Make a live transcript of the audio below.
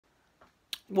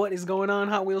What is going on,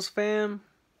 Hot Wheels fam?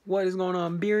 What is going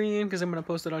on, Burien? Because I'm going to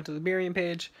post it onto the Burien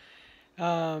page.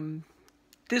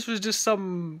 This was just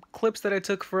some clips that I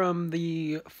took from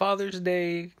the Father's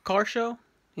Day car show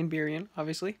in Burien,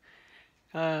 obviously.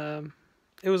 It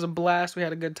was a blast. We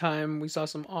had a good time. We saw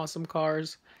some awesome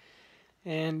cars.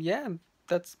 And yeah,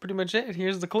 that's pretty much it.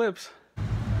 Here's the clips.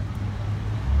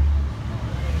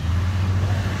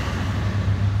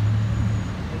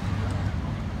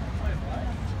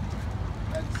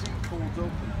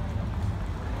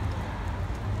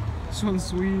 This one's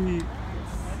sweet.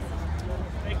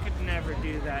 They could never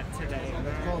do that today.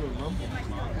 That's called a rumble.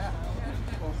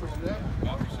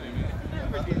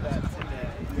 Never do that today.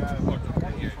 It's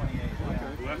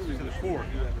a Cord.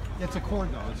 It's a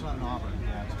Cord though. It's not an Auburn.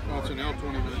 Yeah, it's a Cord. Oh, it's an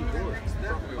L29 Cord.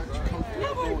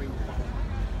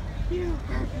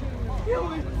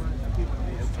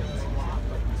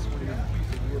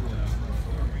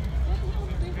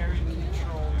 Very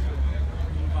controlled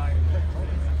environment.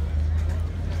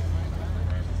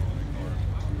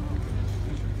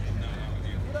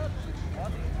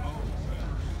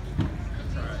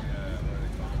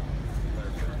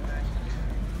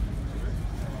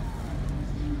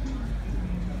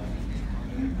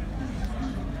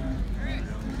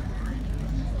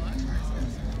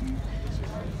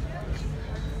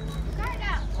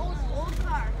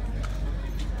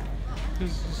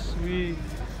 This is sweet.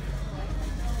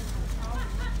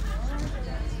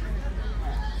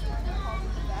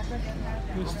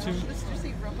 This too.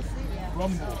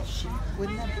 Rumble.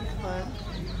 Wouldn't that be fun?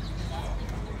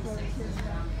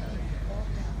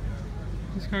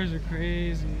 These cars are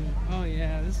crazy. Oh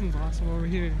yeah, this one's awesome over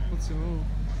here. Let's go.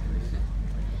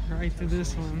 Right to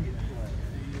this one.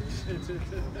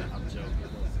 I'm joking.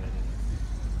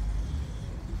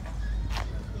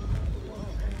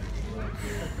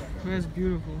 That's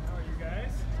beautiful.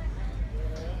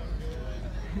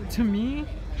 To me,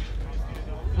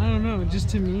 I don't know, just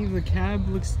to me, the cab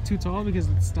looks too tall because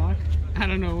it's stock. I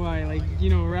don't know why, like, you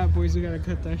know, rap boys, we gotta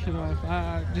cut that shit off.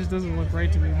 It just doesn't look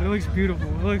right to me, but it looks beautiful.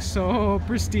 It looks so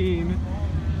pristine.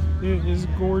 It is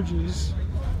gorgeous.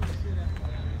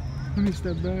 Let me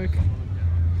step back.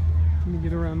 Let me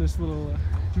get around this little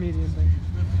median thing.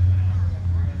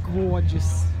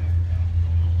 Gorgeous.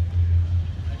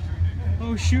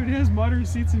 Oh shoot, it has modern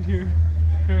seats in here.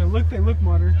 Here, look, they look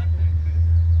modern.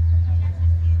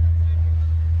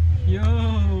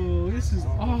 Yo, this is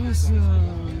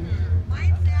awesome.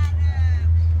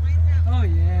 Oh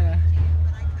yeah.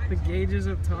 The gauges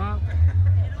up top.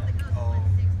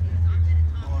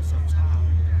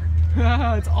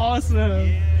 It's awesome.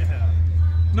 Yeah.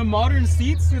 The modern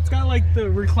seats, it's got like the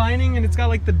reclining and it's got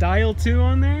like the dial too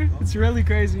on there. It's really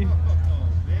crazy.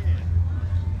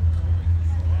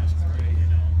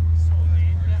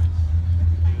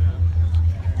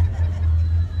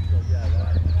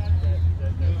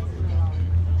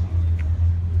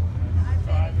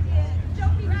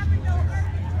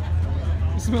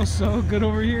 It smells so good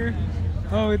over here.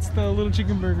 Oh, it's the little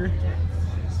chicken burger.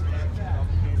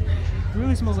 It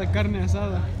really smells like carne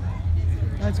asada.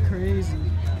 That's crazy.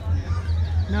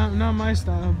 Not my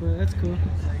style, but that's cool.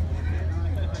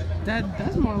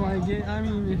 That's more like it. I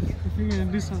mean, if you're gonna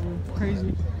do something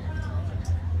crazy,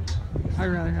 I'd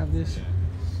rather have this.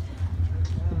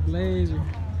 The Blazer.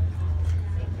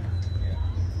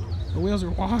 The wheels are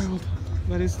wild,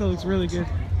 but it still looks really good.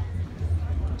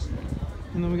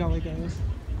 And then we got like a,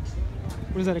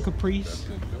 what is that, a Caprice?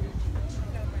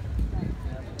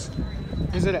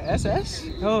 Is it a SS?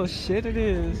 Oh shit, it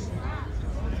is.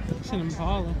 It's an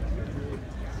Impala.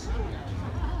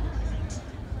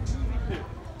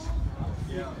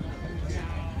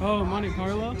 Oh, Monte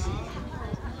Carlo?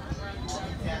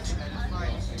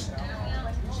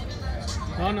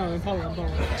 Oh no, Impala.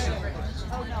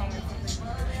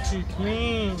 She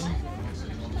clean.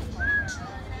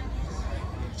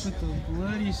 With the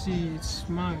bloody seats,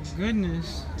 my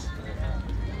goodness.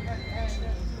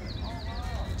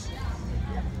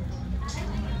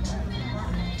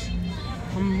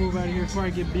 I'm gonna move out of here before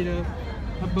I get beat up.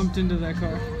 I bumped into that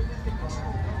car.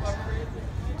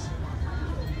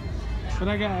 But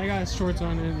I got shorts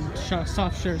on and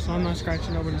soft shirt, so I'm not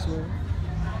scratching nobody's wheel.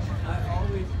 I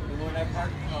always, when I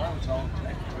parked the car, I was all,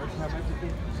 like, the first time I took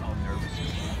it, I was all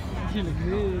nervous. You look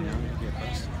good.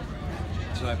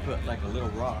 So I put like a little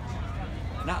rock.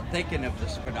 Not thinking of the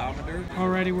speedometer.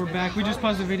 Alrighty, we're back. We just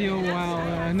paused the video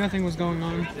while nothing was going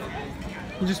on.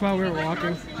 Just while we were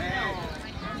walking.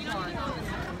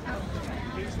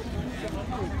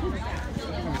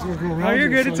 Oh, you're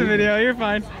good. It's a video. You're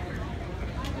fine.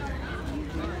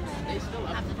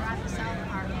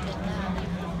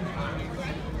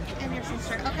 And there's some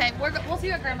Okay, we'll see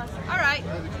you at Grandma's. All right.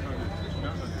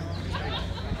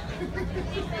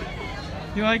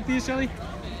 You like these, Shelly?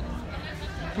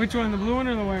 Which one, the blue one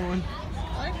or the white one?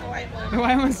 I like the white one. The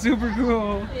white one's super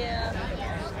cool. Yeah.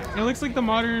 It looks like the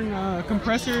modern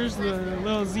compressors, the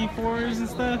little Z4s and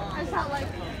stuff. I just like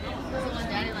little one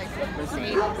daddy likes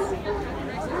Mercedes.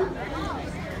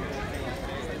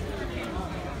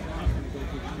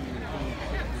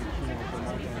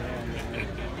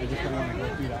 I just don't want to go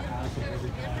through that hassle every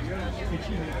time.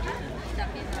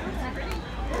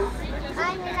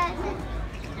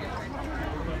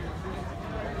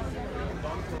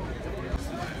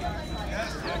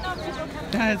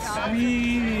 That's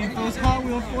sweet. Those Hot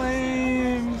Wheel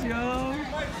flames, yo.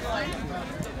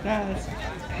 That's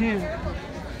him.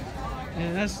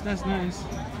 Yeah, that's nice.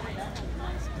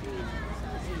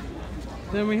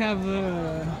 Then we have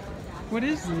the. What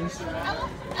is this?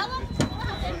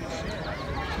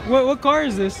 What car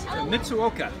is this?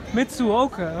 Mitsuoka.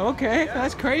 Mitsuoka. Okay,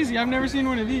 that's crazy. I've never seen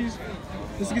one of these.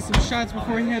 Let's get some shots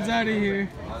before he heads out of here.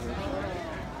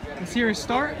 Let's hear a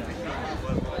start.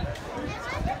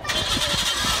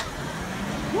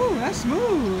 Ooh, that's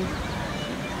smooth.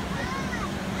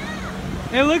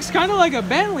 It looks kind of like a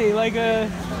Bentley, like a.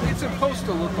 It's supposed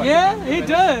to look like. Yeah, it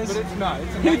does. But it's not.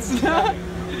 It's not.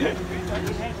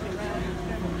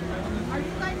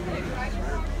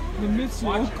 The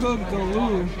Mitsuoka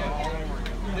Galoo.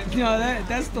 No,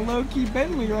 that's the low-key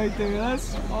Bentley right there.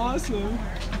 That's awesome.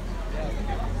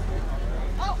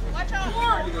 Oh, watch out!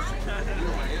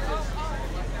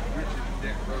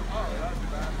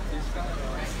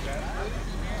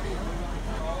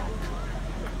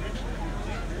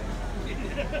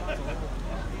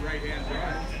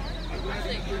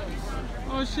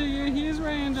 Oh shit, yeah, he is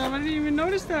right-hand drive. I didn't even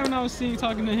notice that when I was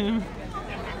talking to him.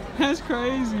 That's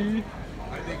crazy.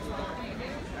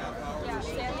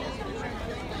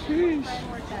 Sheesh.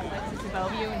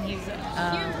 Bellevue, and he's So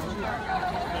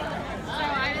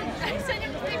I sent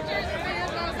him pictures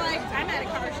and I was like, I'm at a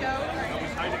car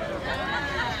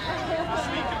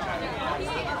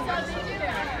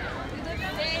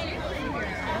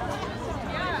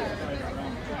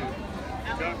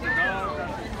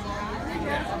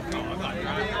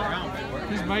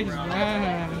His bike is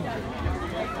bad.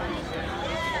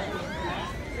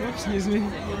 Oops, excuse me.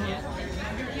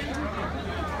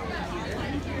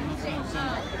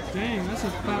 Dang, that's a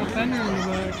fat fender in the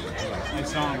back. I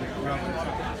saw him.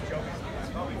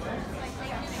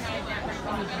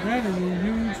 That is a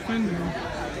huge fender.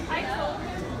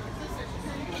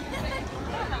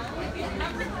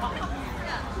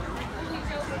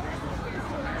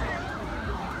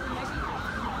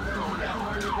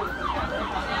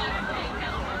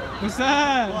 What's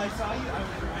that?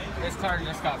 This car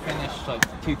just got finished like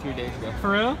 2-3 days ago. For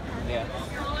real? Yeah.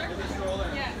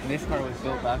 And this car was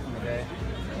built back in the day.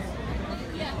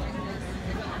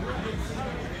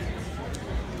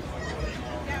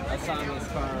 I saw this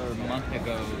car a month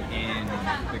ago in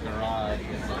the garage.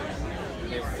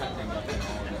 They were cutting up and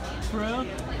all of it. For real?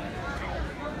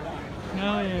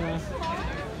 Hell yeah.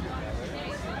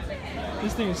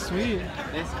 This thing is sweet.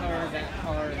 This car, that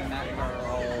car, and that car are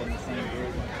all in the same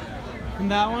group. And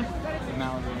that one? The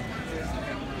Malibu.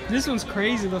 This one's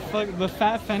crazy. The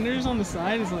fat fenders on the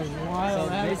side is like wild.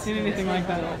 So I haven't seen anything like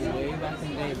that. Way back in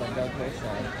the day, but Doug Fish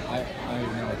said, I don't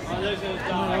even know what's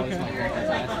Oh,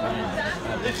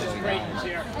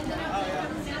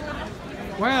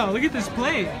 okay. Wow, look at this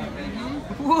plate.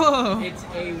 Whoa. It's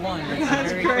A1. It's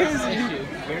That's a very crazy. First issue.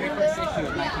 Very first issue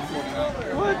of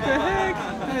 1949. What the heck?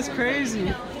 That's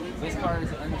crazy. This car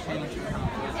is unchanged from how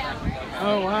it was back in the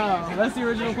Oh wow, that's the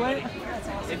original plate?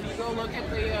 If you go look at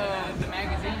the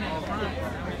magazine in the front,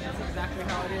 that's exactly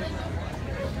how it is.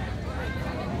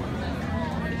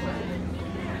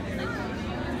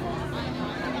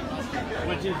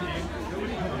 What's his name?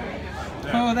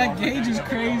 Oh, that gauge is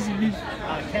crazy.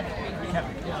 Kevin.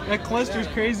 That cluster's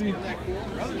crazy.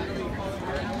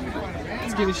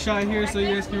 Let's get a shot here so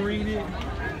you guys can read it.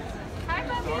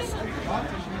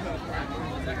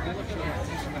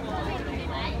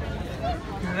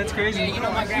 That's crazy. You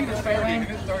know my grandpa's Fairlane?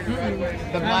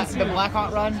 The black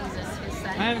hot rod? I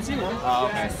haven't seen it. Oh,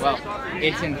 okay. Well,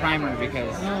 it's in primer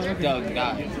because Doug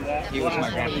got it. He was my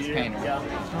grandpa's painter.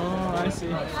 Oh, I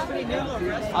see.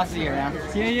 I'll see you around.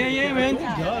 Yeah, man.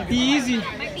 Be easy.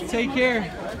 Take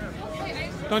care.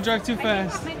 Don't drive too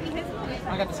fast.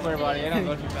 I got the square body. I don't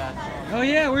go too fast. Oh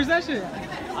yeah, where's that shit?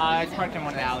 It's parked in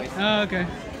one of the alleys. Oh, okay.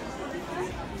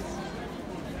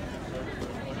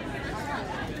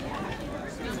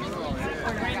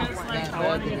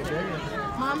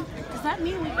 Mom, does that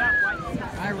mean we got white?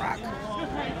 I rock.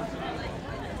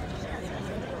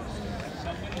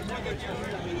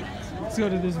 Let's go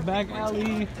to this back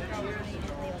alley.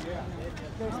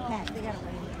 There's Pat. They got it.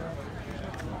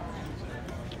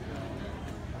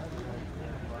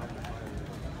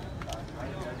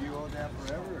 Have you owned that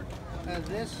forever?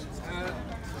 This, about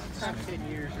 10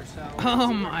 years or so.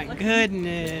 Oh my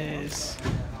goodness.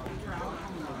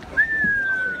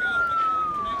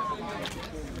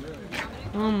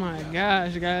 Oh my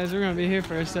gosh, guys, we're gonna be here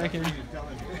for a second.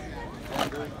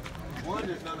 One,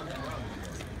 there's none of them around here.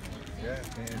 Yeah,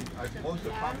 and most of the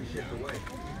probably shipped away.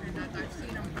 I've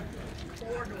seen them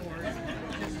 4 doors,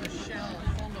 just a shell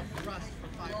full of rust for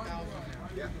 $5,000.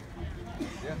 Yeah.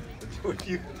 Yeah. That's what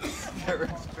you. They're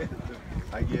expensive.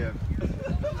 I give.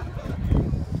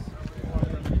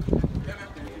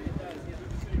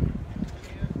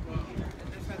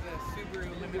 This has a Subaru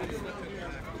limited slip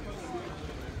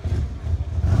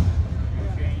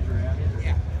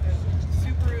Yeah.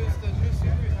 Subarus, the new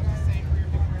Subarus have the same rear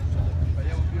differential. But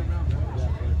they will be around.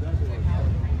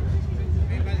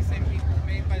 Made by the same people,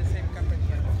 made by the same company.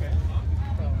 Okay.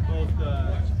 Both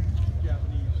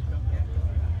Japanese companies.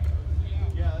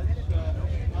 Yeah,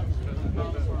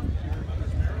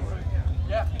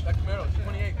 Yeah, that Camaro,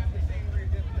 28.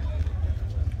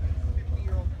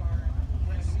 50-year-old car.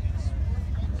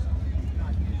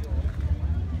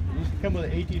 These come with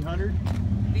an 1800.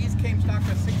 These came stock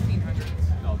as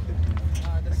 1600s. No,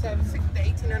 The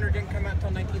 1800 didn't come out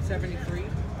until 1973,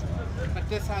 but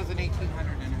this has an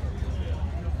 1800 in it.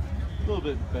 a little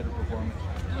bit better performance.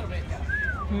 A little bit, yeah.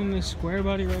 And the square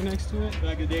body right next to it.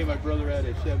 Back in the day, my brother had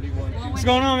a 71. What's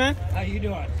going on, man? How you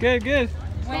doing? Good, good.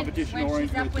 Competition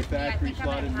orange with the factory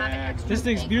slotted mags. This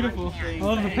thing's beautiful. I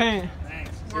love the paint.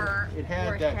 It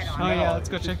had that smell. Oh yeah, let's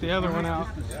go check the other one out.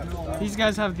 These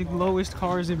guys have the lowest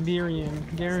cars in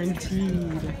Burien,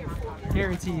 guaranteed.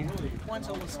 Guaranteed.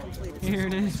 Here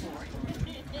it is.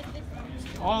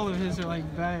 All of his are like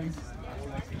bags.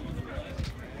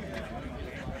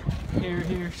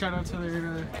 Here. Shout out to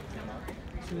their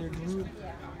group.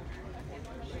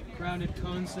 Grounded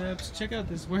Concepts. Check out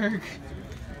this work.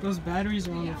 Those batteries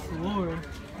are on the floor.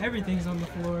 Everything's on the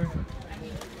floor.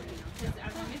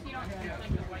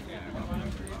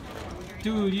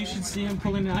 Dude, you should see him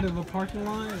pulling out of a parking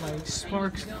lot. Like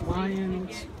sparks flying.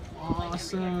 It's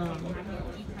awesome.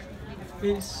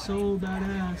 It's so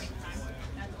badass.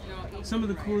 Some of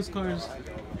the coolest cars,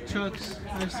 trucks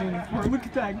I've seen. Oh, look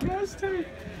at that gas tank.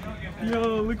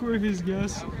 Yo, look where his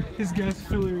gas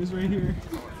filler is right here.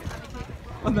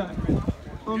 On the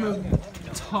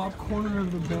top corner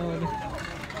of the bed.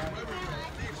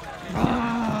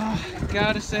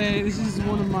 Gotta say, this is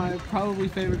one of my probably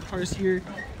favorite cars here,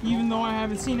 even though I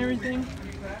haven't seen everything.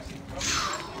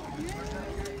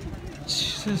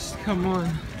 Just come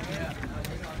on.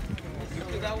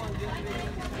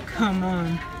 Come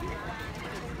on.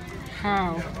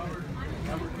 How?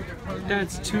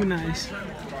 That's too nice.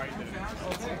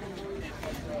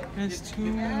 That's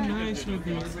too nice with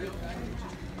it.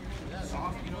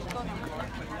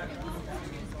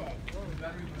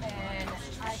 And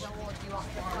I go, well, do you want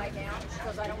me to fly down? She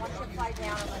goes, I don't want you to fly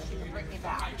down unless you can bring me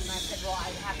back. And I said, well, I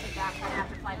have to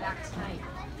fly back tonight.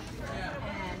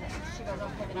 And she goes,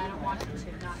 okay, then I don't want you to,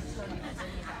 not until you bring me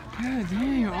back. God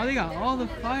damn, oh, they got all the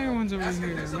fire ones over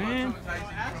here, man.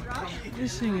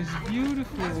 This thing is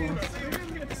beautiful.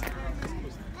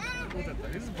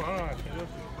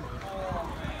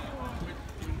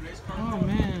 Oh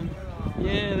man.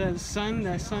 Yeah, that sun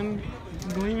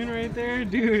gleaming right there.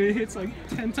 Dude, it hits like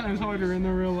 10 times harder in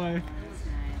the real life.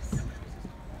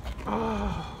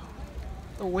 Oh,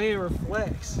 the way it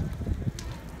reflects.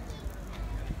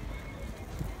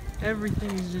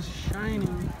 Everything is just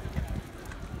shining.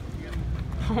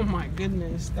 Oh my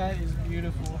goodness, that is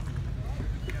beautiful.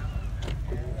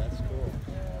 That's cool.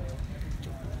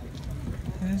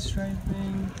 This stripe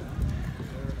thing.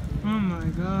 Oh my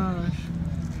gosh.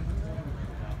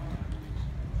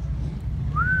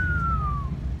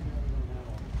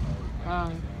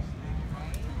 Wow.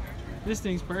 This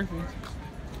thing's perfect.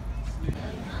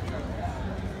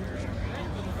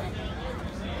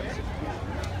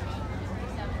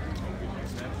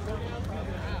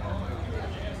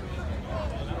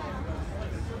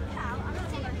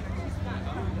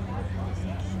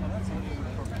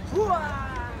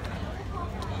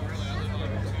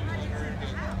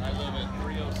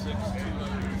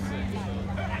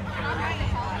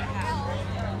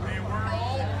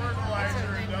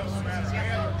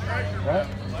 What?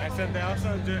 I said they also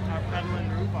are peddling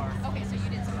rhubarb. Okay, so you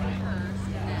did something first,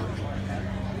 and then,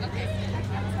 okay.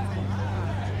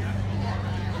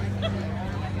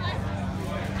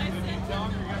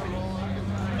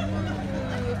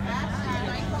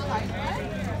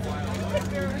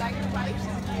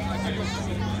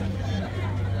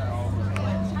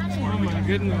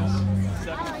 goodness.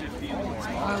 750.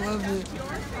 I love it.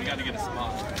 We got to get a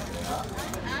spot.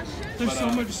 They're so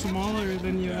much smaller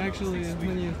than you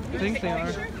think they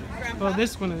are. Well,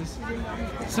 this one is.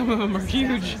 Some of them are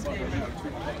huge.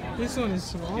 This one is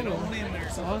smaller.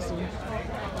 It's awesome.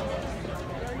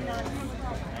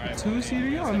 Two-seater?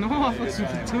 Y'all know I fucks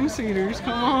with the two-seaters.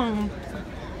 Come on.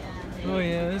 Oh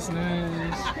yeah, that's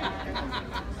nice.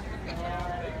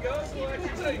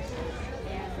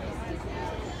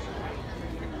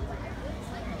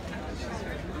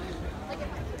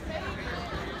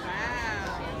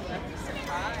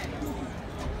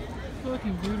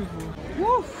 Fucking beautiful.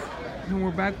 Woo! And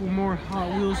we're back with more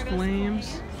Hot Wheels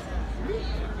flames.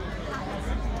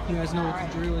 You guys know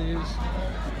what the drill is.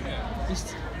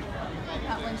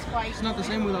 It's not the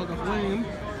same without the flame.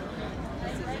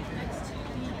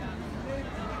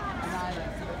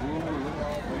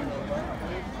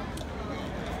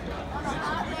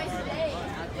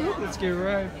 Let's get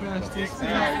right past this.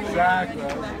 Exactly.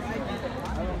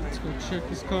 Let's go check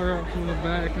this car out from the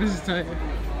back. This is tight.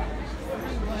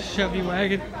 Chevy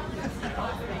wagon.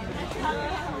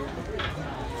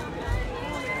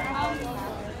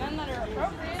 None that are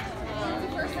appropriate.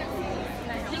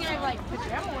 I think I have like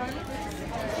pajama ones.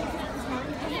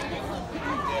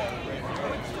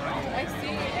 I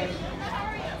see.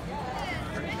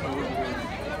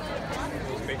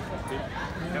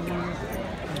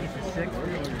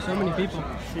 So many people.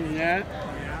 See that?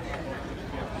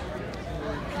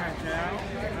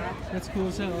 That's cool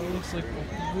as hell. It looks like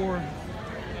war.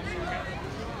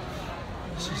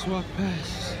 Let's just walk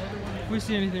past. If we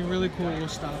see anything really cool, we'll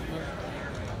stop.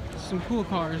 But some cool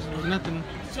cars, but nothing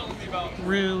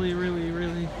really, really,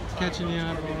 really catching the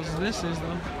eyeballs. This is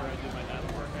though.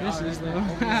 This is though.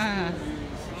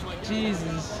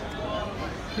 Jesus.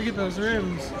 Look at those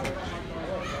rims.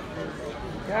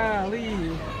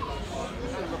 Golly.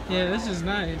 Yeah, this is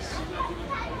nice.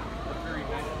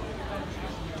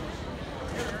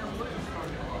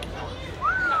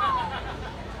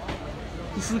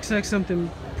 This looks like something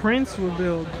Prince would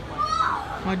build.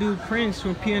 My dude Prince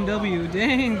from PNW.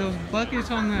 Dang, those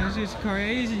buckets on that is just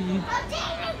crazy.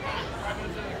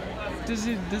 Does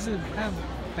it have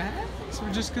bags or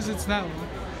just because it's that one?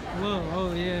 Whoa,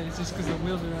 oh yeah, it's just because the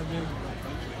wheels are that big.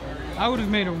 I would have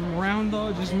made them round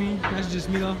though, just me. That's just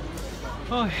me though.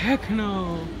 Oh heck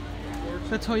no.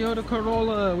 The Toyota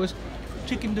Corolla with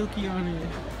chicken dookie on it.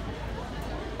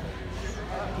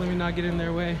 Let me not get in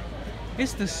their way.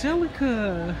 It's the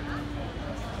Celica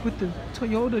with the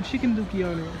Toyota chicken dookie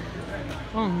on it.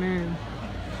 Oh man,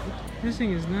 this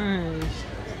thing is nice.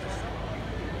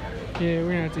 Yeah,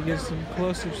 we're gonna have to get some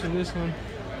close-ups to this one.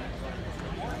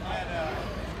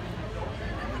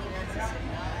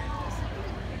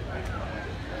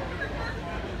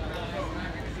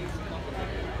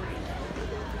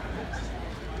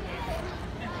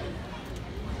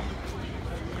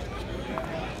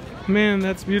 Man,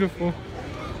 that's beautiful.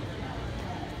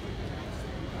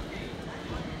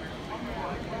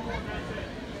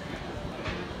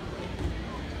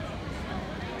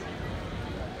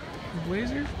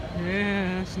 Blazer?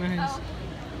 Yeah, that's nice.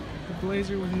 The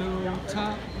Blazer with no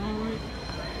top on it.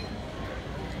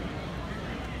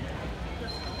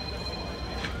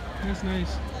 That's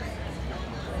nice.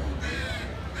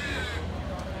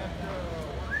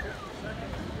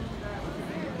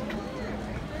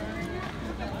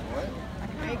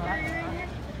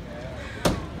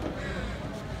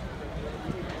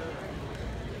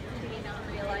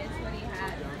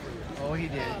 Oh, he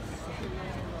did.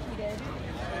 He did.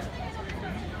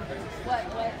 What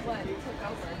took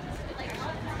over?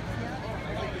 I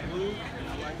like the blue and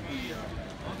I like the.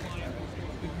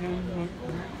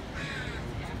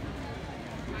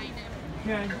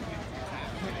 Yeah.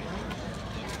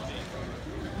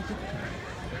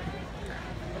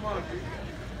 Come on.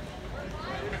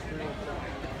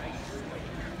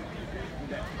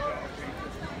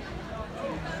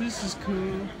 This is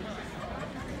cool.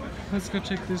 Let's go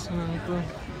check this one out, bro.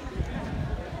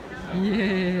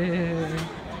 Yeah.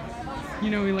 You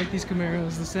know we like these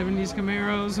Camaros, the 70s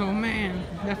Camaros. Oh man,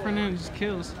 that front end just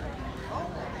kills.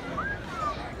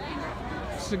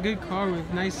 It's a good car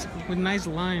with nice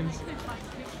lines.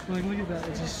 Like look at that,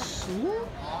 it's just swoop,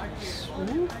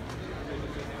 swoop.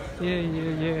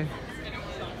 Yeah.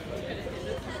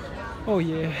 Oh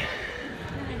yeah.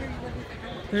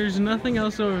 There's nothing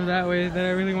else over that way that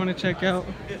I really want to check out.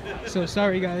 So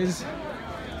sorry guys.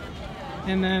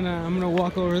 And then I'm gonna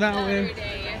walk over that way.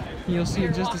 You'll see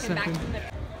in just a second.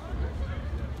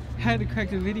 Had to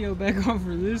crack the video back on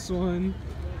for this one.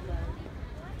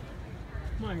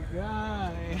 My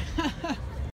guy.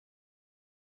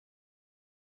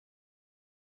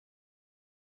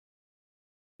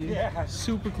 Yeah.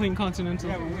 Super clean Continental.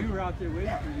 Yeah, when we were out there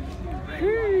waiting for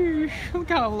you to see Look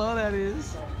how low that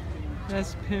is.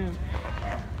 That's pimp.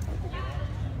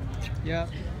 Yep.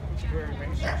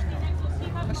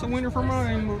 That's a winner for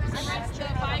mine.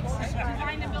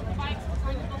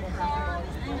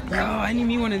 Yo, I need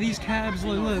me one of these cabs.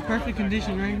 Look, perfect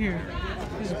condition right here.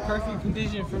 This is perfect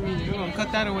condition for me. We're gonna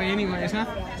cut that away anyways, huh?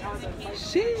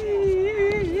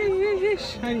 Sheesh.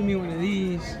 I need me one of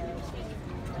these.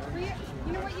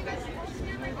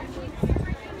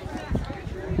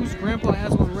 Whose grandpa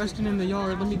has one resting in the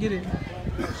yard? Let me get it.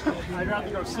 I'd rather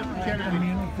go sip and carry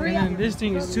And then this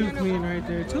thing is too clean right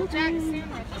there. Too clean.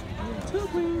 Too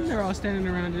clean. They're all standing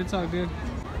around it. It's all good.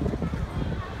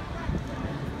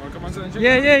 Wanna come on to the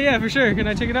Yeah, for sure. Can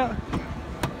I check it out?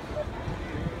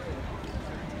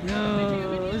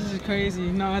 Yo, this is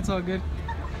crazy. No, it's all good.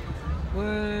 What?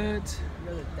 You got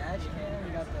the dash cam,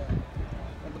 you got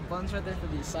the buttons right there for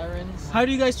these sirens. How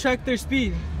do you guys track their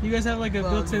speed? You guys have like a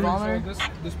built-in.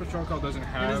 This patrol car doesn't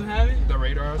have, it? the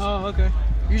radars. Oh, okay.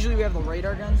 Usually we have the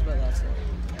radar guns, but that's it.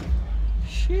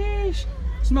 Sheesh.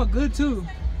 Smell good too.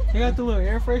 They got the little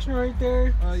air freshener right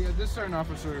there. Yeah, this certain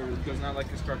officer does not like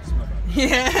his car to smell bad.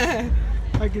 Yeah,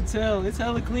 I can tell. It's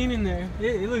hella clean in there.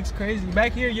 It looks crazy.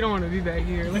 Back here, you don't want to be back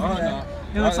here. Look at that.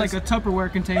 It looks like a Tupperware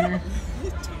container.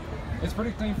 It's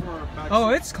pretty clean for a back Oh,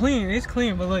 seat. it's clean. It's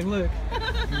clean, but like, look.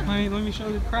 Let me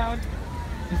show the crowd.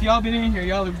 If y'all been in here,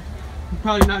 y'all are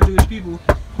probably not Jewish people.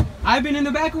 I've been in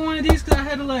the back of one of these because I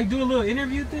had to like do a little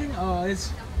interview thing. Oh,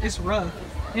 it's rough.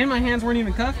 And my hands weren't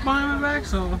even cuffed behind my back,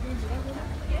 so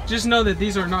just know that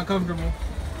these are not comfortable.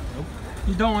 Nope.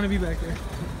 You don't want to be back there.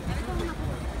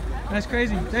 That's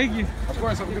crazy. Thank you. Of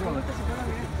course, have a good one.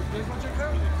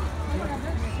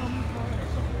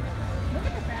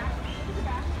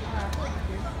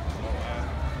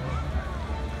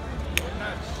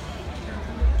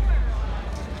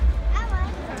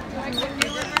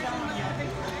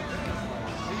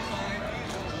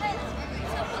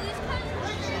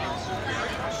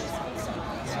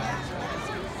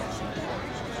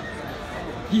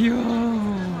 Yo,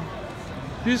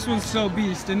 this one's so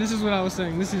beast, and this is what I was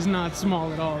saying. This is not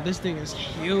small at all. This thing is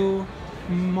humongous.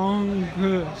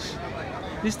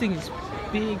 This thing is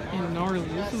big and gnarly.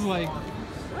 This is like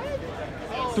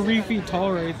 3 feet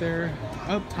tall right there.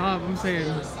 Up top, I'm saying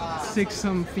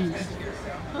 6-some feet.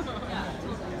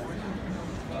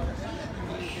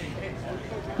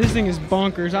 This thing is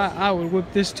bonkers. I would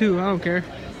whip this too. I don't care.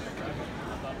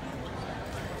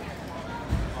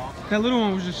 That little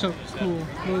one was just so cool.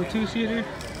 Little 2-seater.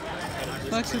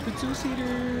 Flex with the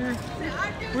 2-seater.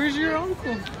 Where's your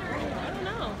uncle? I don't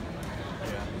know.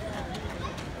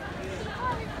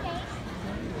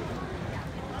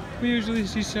 We usually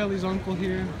see Shelly's uncle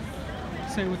here.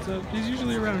 Say what's up. He's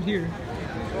usually around here.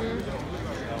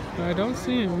 But I don't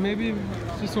see him. Maybe it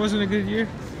just wasn't a good year.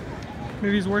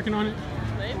 Maybe he's working on it.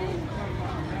 Maybe.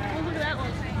 Oh, look at that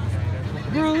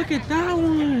one. Bro, look at that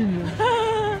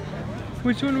one!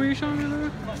 Which one were you showing me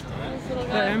though? This little The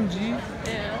guy. MG?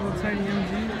 Yeah. Little tiny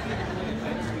MG.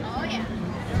 Oh yeah.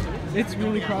 It's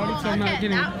really crowded, so I'm not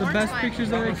getting the best pictures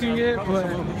that I can get, but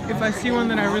if I see one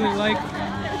that I really like,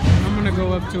 I'm gonna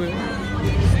go up to it.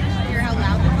 Hear how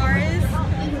loud the car is?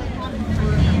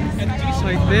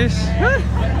 Like this.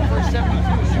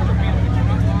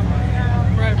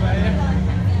 Right by it.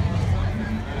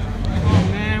 Oh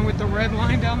man, with the red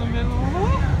line down the middle.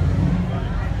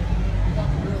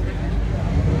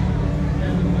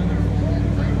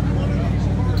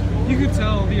 You could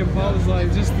tell the Impala's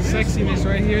like just the sexiness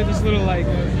right here. This little like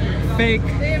fake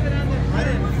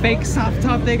soft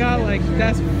top they got, like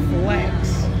that's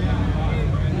flex.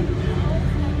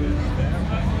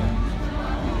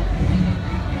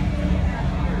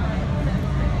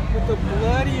 With the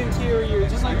bloody interior,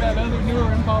 just like that other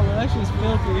newer Impala. That shit's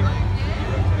filthy.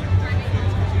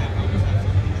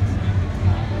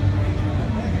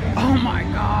 Oh my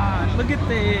god, look at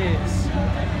this.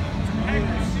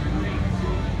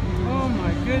 Oh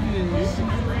my goodness.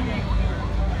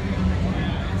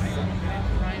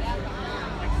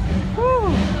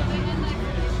 Whew.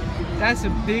 That's a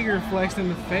bigger flex than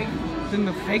the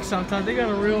fake soft top. They got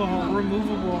a real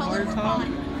removable hard top.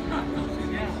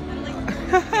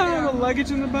 The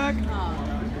luggage in the back.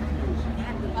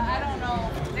 I don't know.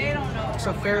 They don't know. It's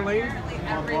a fair lane.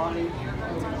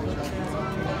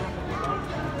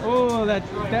 Oh, that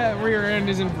rear end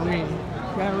isn't for me.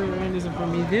 That rear end isn't for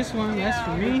me. This one, that's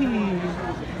for me.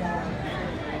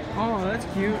 Oh, that's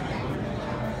cute.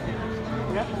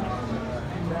 Yep.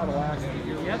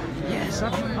 Yep. Yes,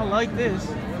 I like this.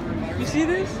 You see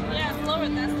this? Yeah, it's lower.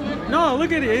 That's the one. No,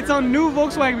 look at it. It's on new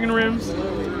Volkswagen rims.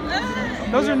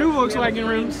 Those are new Volkswagen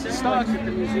rims, stock.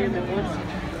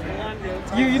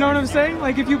 You know what I'm saying?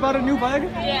 Like if you bought a new bug,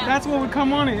 that's what would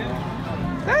come on it.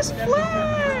 That's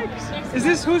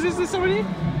flex. Whose is this? Somebody?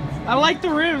 I like the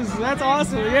rims. That's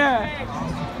awesome. Yeah.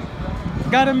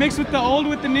 Got to mix with the old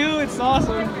with the new. It's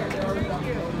awesome.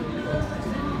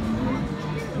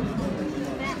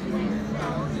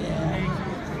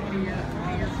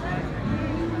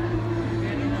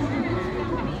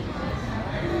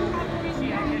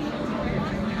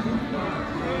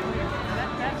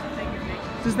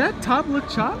 Does that top look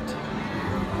chopped?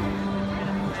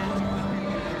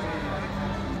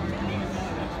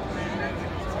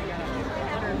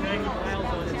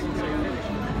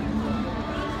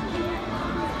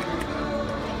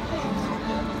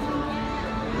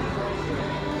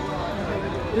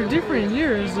 They're different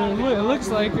years. It looks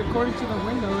like, according to the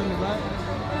window in the back.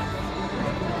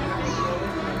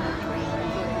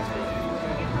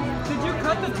 Did you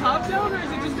cut the top down, or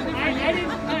is it just a different year? I didn't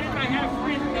cut it. I have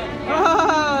print cut.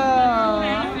 Oh.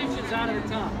 2.5 inches out of the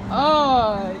top.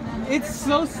 Oh, it's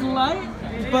so slight,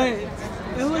 but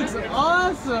it looks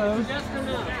awesome. Just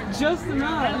enough. Just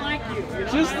enough. I like you.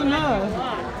 Just enough.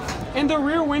 And the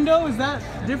rear window, is that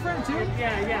different too?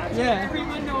 Yeah. Yeah. Every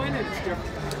window in it is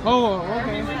different. Oh, Every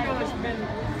okay. window has been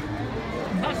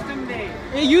custom made.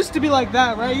 It used to be like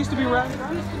that, right? It used to be right. It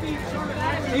used to be sort of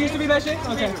that. It used to be that shape?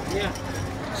 Okay. Yeah.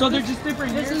 So they're just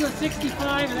different This years? is a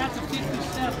 65 and that's a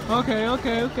 57. Okay.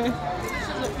 This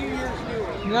is a few years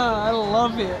newer. No, I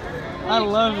love it. I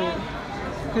love it.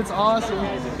 It's awesome.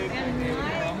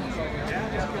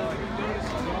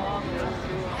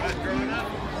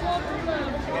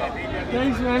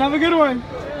 Thanks, man. Have a good one.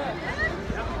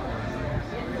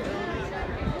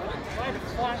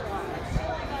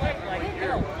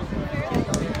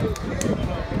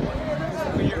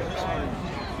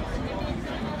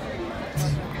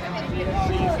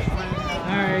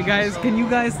 Alright guys, can you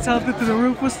guys tell that the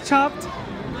roof was chopped?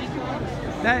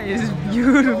 That is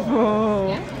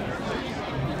beautiful.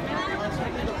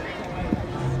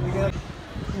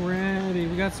 Ready.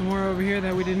 We got some more over here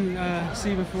that we didn't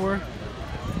see before.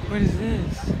 What is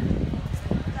this?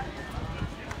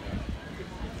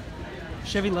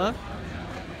 Chevy Love?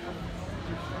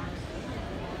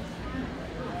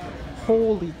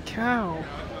 Holy cow.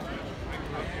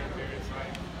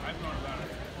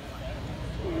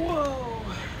 Whoa.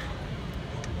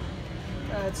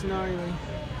 That's gnarly.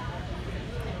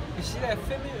 You see that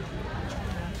fitment?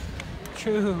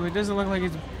 True, it doesn't look like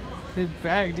it's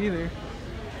bagged either.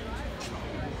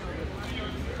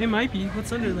 It might be.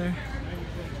 What's under there?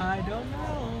 I don't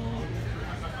know.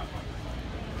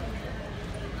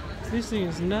 This thing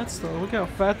is nuts though. Look how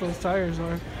fat those tires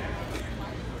are.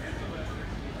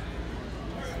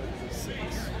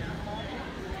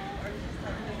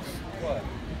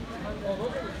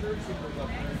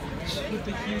 With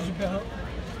the huge belt.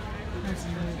 That's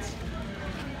nuts.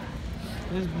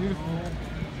 It's beautiful.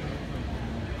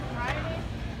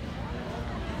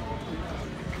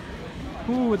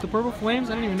 Ooh, with the purple flames?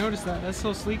 I didn't even notice that. That's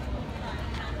so sleek.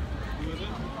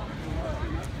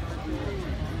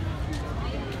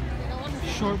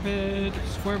 Short bed,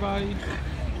 square body.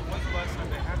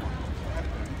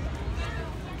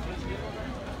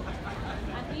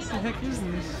 What the heck is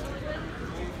this?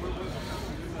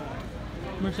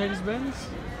 Mercedes-Benz?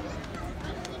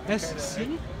 SC?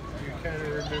 You kind of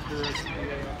remember us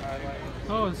highlight.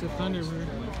 Oh, it's a Thunderbird.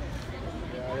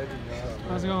 Yeah, I didn't know.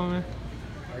 How's it going, man?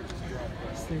 I just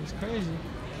dropped This thing's crazy.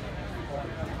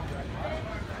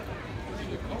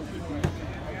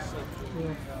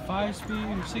 Yeah, 5-speed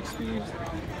or 6-speed.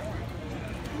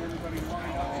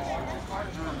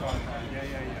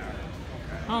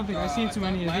 I don't think I've seen too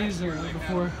many of these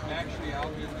before.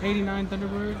 89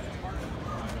 Thunderbird.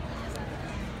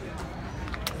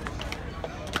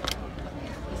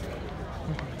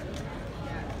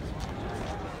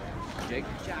 Jake?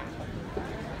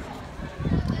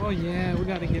 Oh yeah, we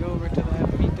gotta get over to that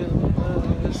VW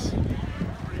bus.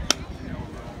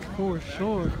 For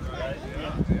sure.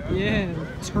 Yeah,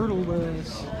 turtle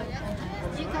bus.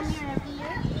 Do you come here every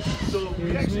year? So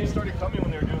we actually started coming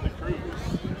when they were doing the cruise.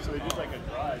 So they did like a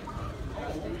drive.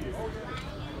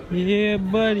 Yeah,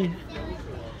 buddy.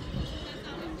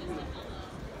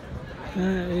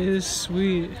 That is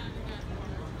sweet.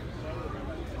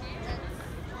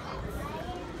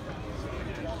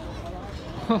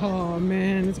 Oh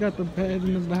man, it's got the bed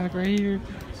in the back right here.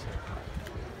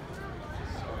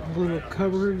 Little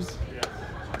cupboards.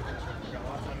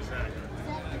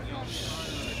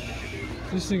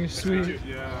 This thing is sweet.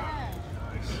 Yeah.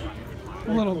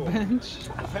 A little bench.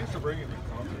 Thanks for bringing me.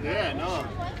 Yeah, no.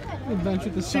 The bench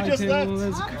with the She side just table.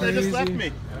 left. That's They just left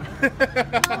crazy. me.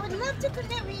 I would love to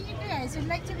connect with you guys. I'd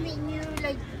like to meet new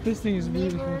This thing is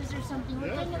beautiful. neighbors or something.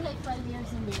 We're kind of like 5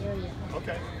 years in the area.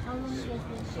 Okay. How long you guys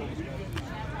been?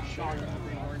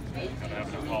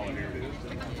 Having a call in here, it is.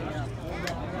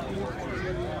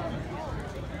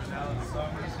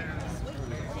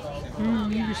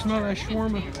 You can smell that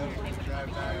shawarma.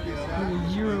 Or the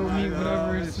gyro meat,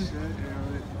 whatever. It's just,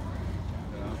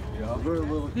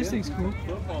 this thing's cool.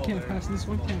 Can't pass this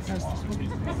one. Can't pass this one.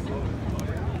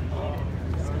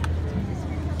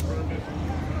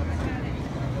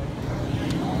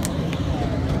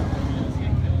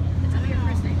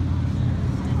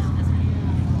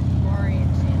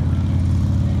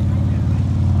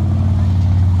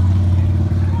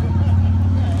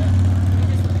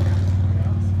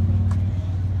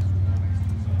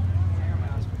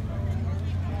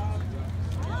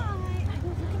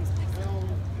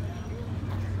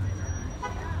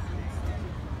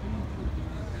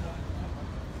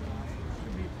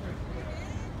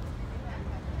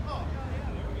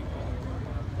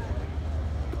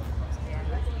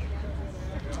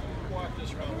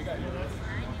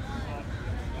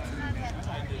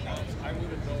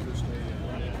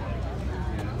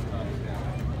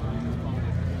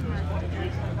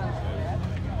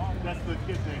 That's the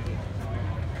kid thing.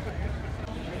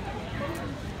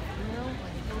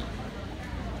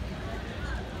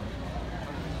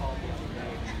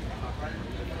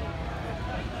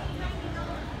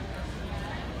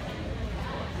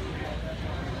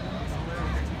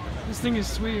 This thing is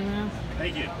sweet, man.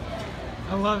 Thank you.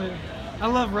 I love it. I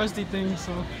love rusty things,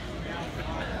 so.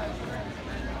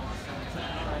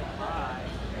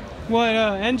 What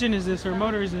engine is this or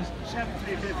motor is this? Chevy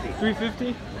 350.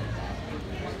 350?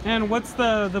 And what's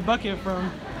the bucket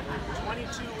from?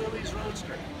 22 Willys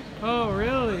Roadster. Oh,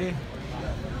 really?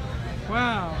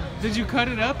 Wow. Did you cut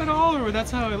it up at all, or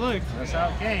that's how it looked? That's how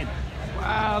it came.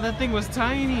 Wow, that thing was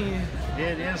tiny.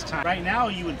 It is tiny. Right now,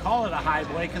 you would call it a high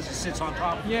blade because it sits on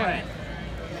top of the frame.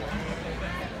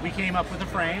 We came up with a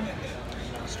frame.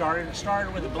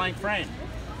 Started with a blank frame.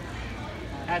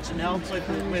 Had some help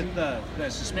with the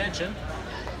suspension,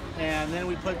 and then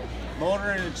we put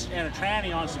motor and a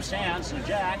tranny on some stands and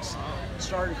jacks.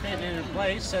 Started fitting it in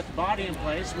place, set the body in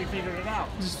place. We figured it out.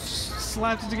 Just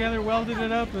slapped it together, welded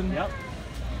it up, and Yep.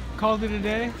 called it a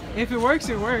day. If it works,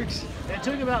 it works. It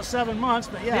took about 7 months,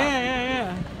 but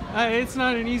yeah. Yeah. It's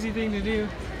not an easy thing to do.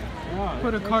 No,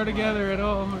 Put a car together at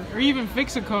all, or even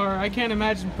fix a car. I can't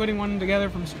imagine putting one together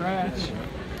from scratch.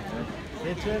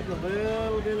 It took a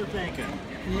little bit of thinking.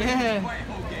 Yeah.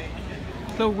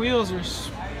 The wheels are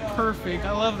perfect.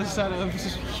 I love the setup.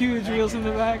 Just huge wheels in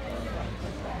the back.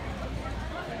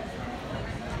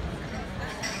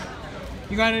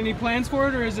 You got any plans for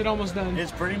it, or is it almost done?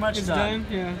 It's pretty much It's done.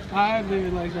 done? Yeah. I leave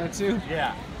it like that too.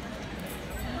 Yeah.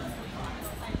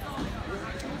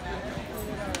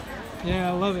 Yeah,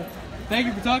 I love it. Thank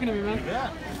you for talking to me, man.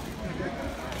 Yeah.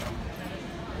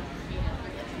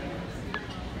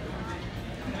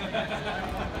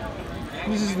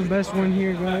 This is the best one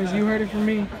here, guys. You heard it from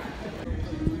me.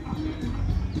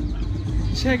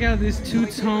 Check out this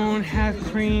two-tone, half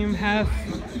cream, half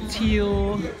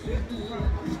teal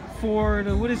Ford.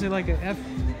 What is it, like a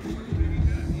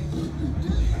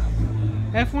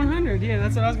F100? Yeah,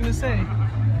 that's what I was gonna say.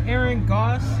 Aaron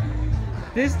Goss.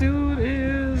 This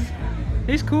dude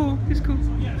he's cool. He's cool.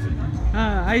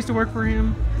 I used to work for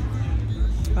him.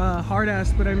 Hard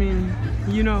ass, but I mean,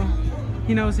 you know,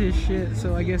 he knows his shit,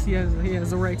 so I guess he has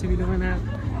the right to be doing that.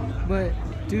 But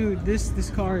dude,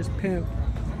 this car is pimp.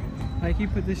 Like, he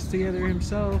put this together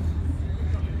himself.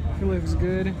 It looks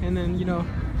good, and then, you know,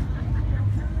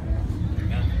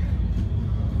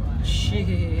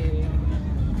 shit.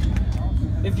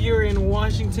 If you're in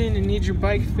Washington and need your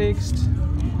bike fixed,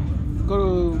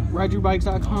 go to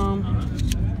rideyourbikes.com.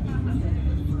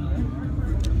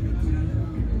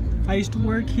 I used to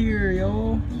work here,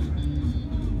 yo.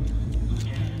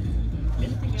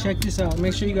 Check this out.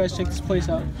 Make sure you guys check this place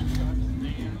out.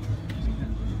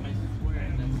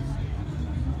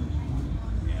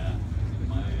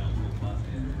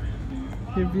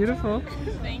 You're beautiful.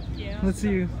 Thank you. Let's see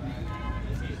you.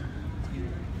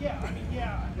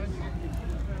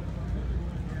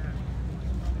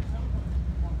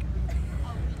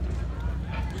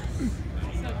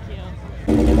 So cute.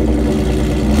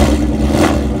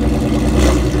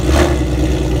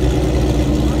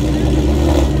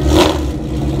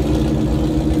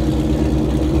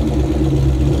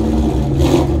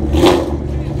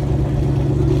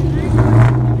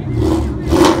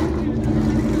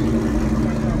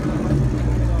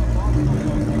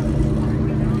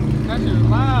 That shit is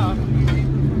loud.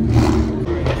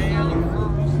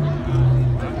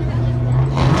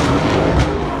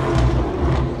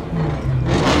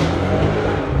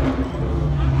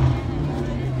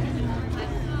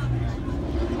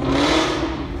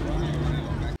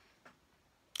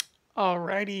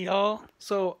 Alrighty, y'all.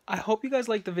 So I hope you guys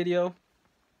liked the video.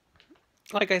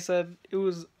 Like I said, it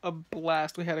was a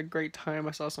blast. We had a great time.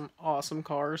 I saw some awesome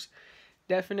cars.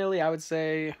 Definitely, I would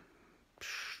say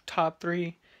top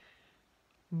 3.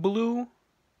 Blue,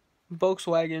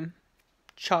 Volkswagen,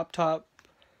 Chop Top.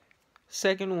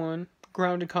 Second one,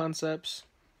 Grounded Concepts.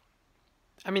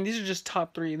 I mean, these are just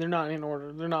top 3. They're not in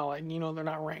order. They're not like, they're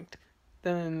not ranked.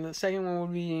 Then the second one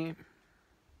would be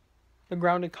the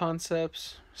Grounded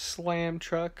Concepts Slam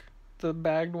truck. The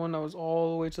bagged one that was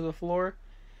all the way to the floor.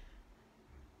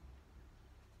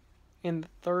 And the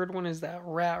third one is that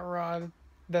rat rod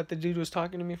that the dude was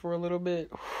talking to me for a little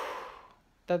bit.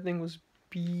 That thing was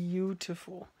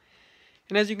beautiful.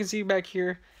 And as you can see back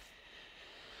here,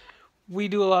 we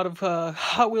do a lot of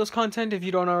Hot Wheels content. If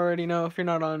you don't already know, if you're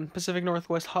not on Pacific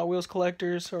Northwest Hot Wheels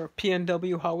Collectors or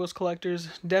PNW Hot Wheels Collectors,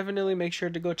 definitely make sure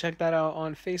to go check that out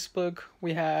on Facebook.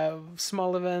 We have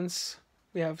small events.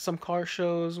 We have some car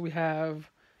shows. We have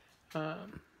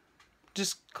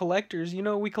just collectors.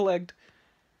 We collect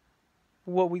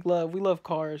what we love. We love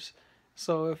cars.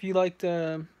 So if you like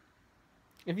cars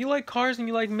and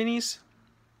you like minis,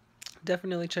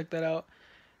 definitely check that out.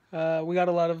 We got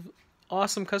a lot of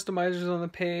awesome customizers on the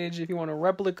page. If you want a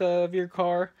replica of your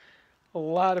car, a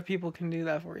lot of people can do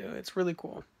that for you. It's really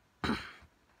cool.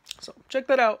 So check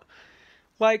that out.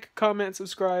 Like, comment,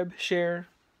 subscribe, share.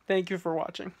 Thank you for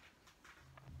watching.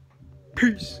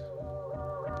 Peace.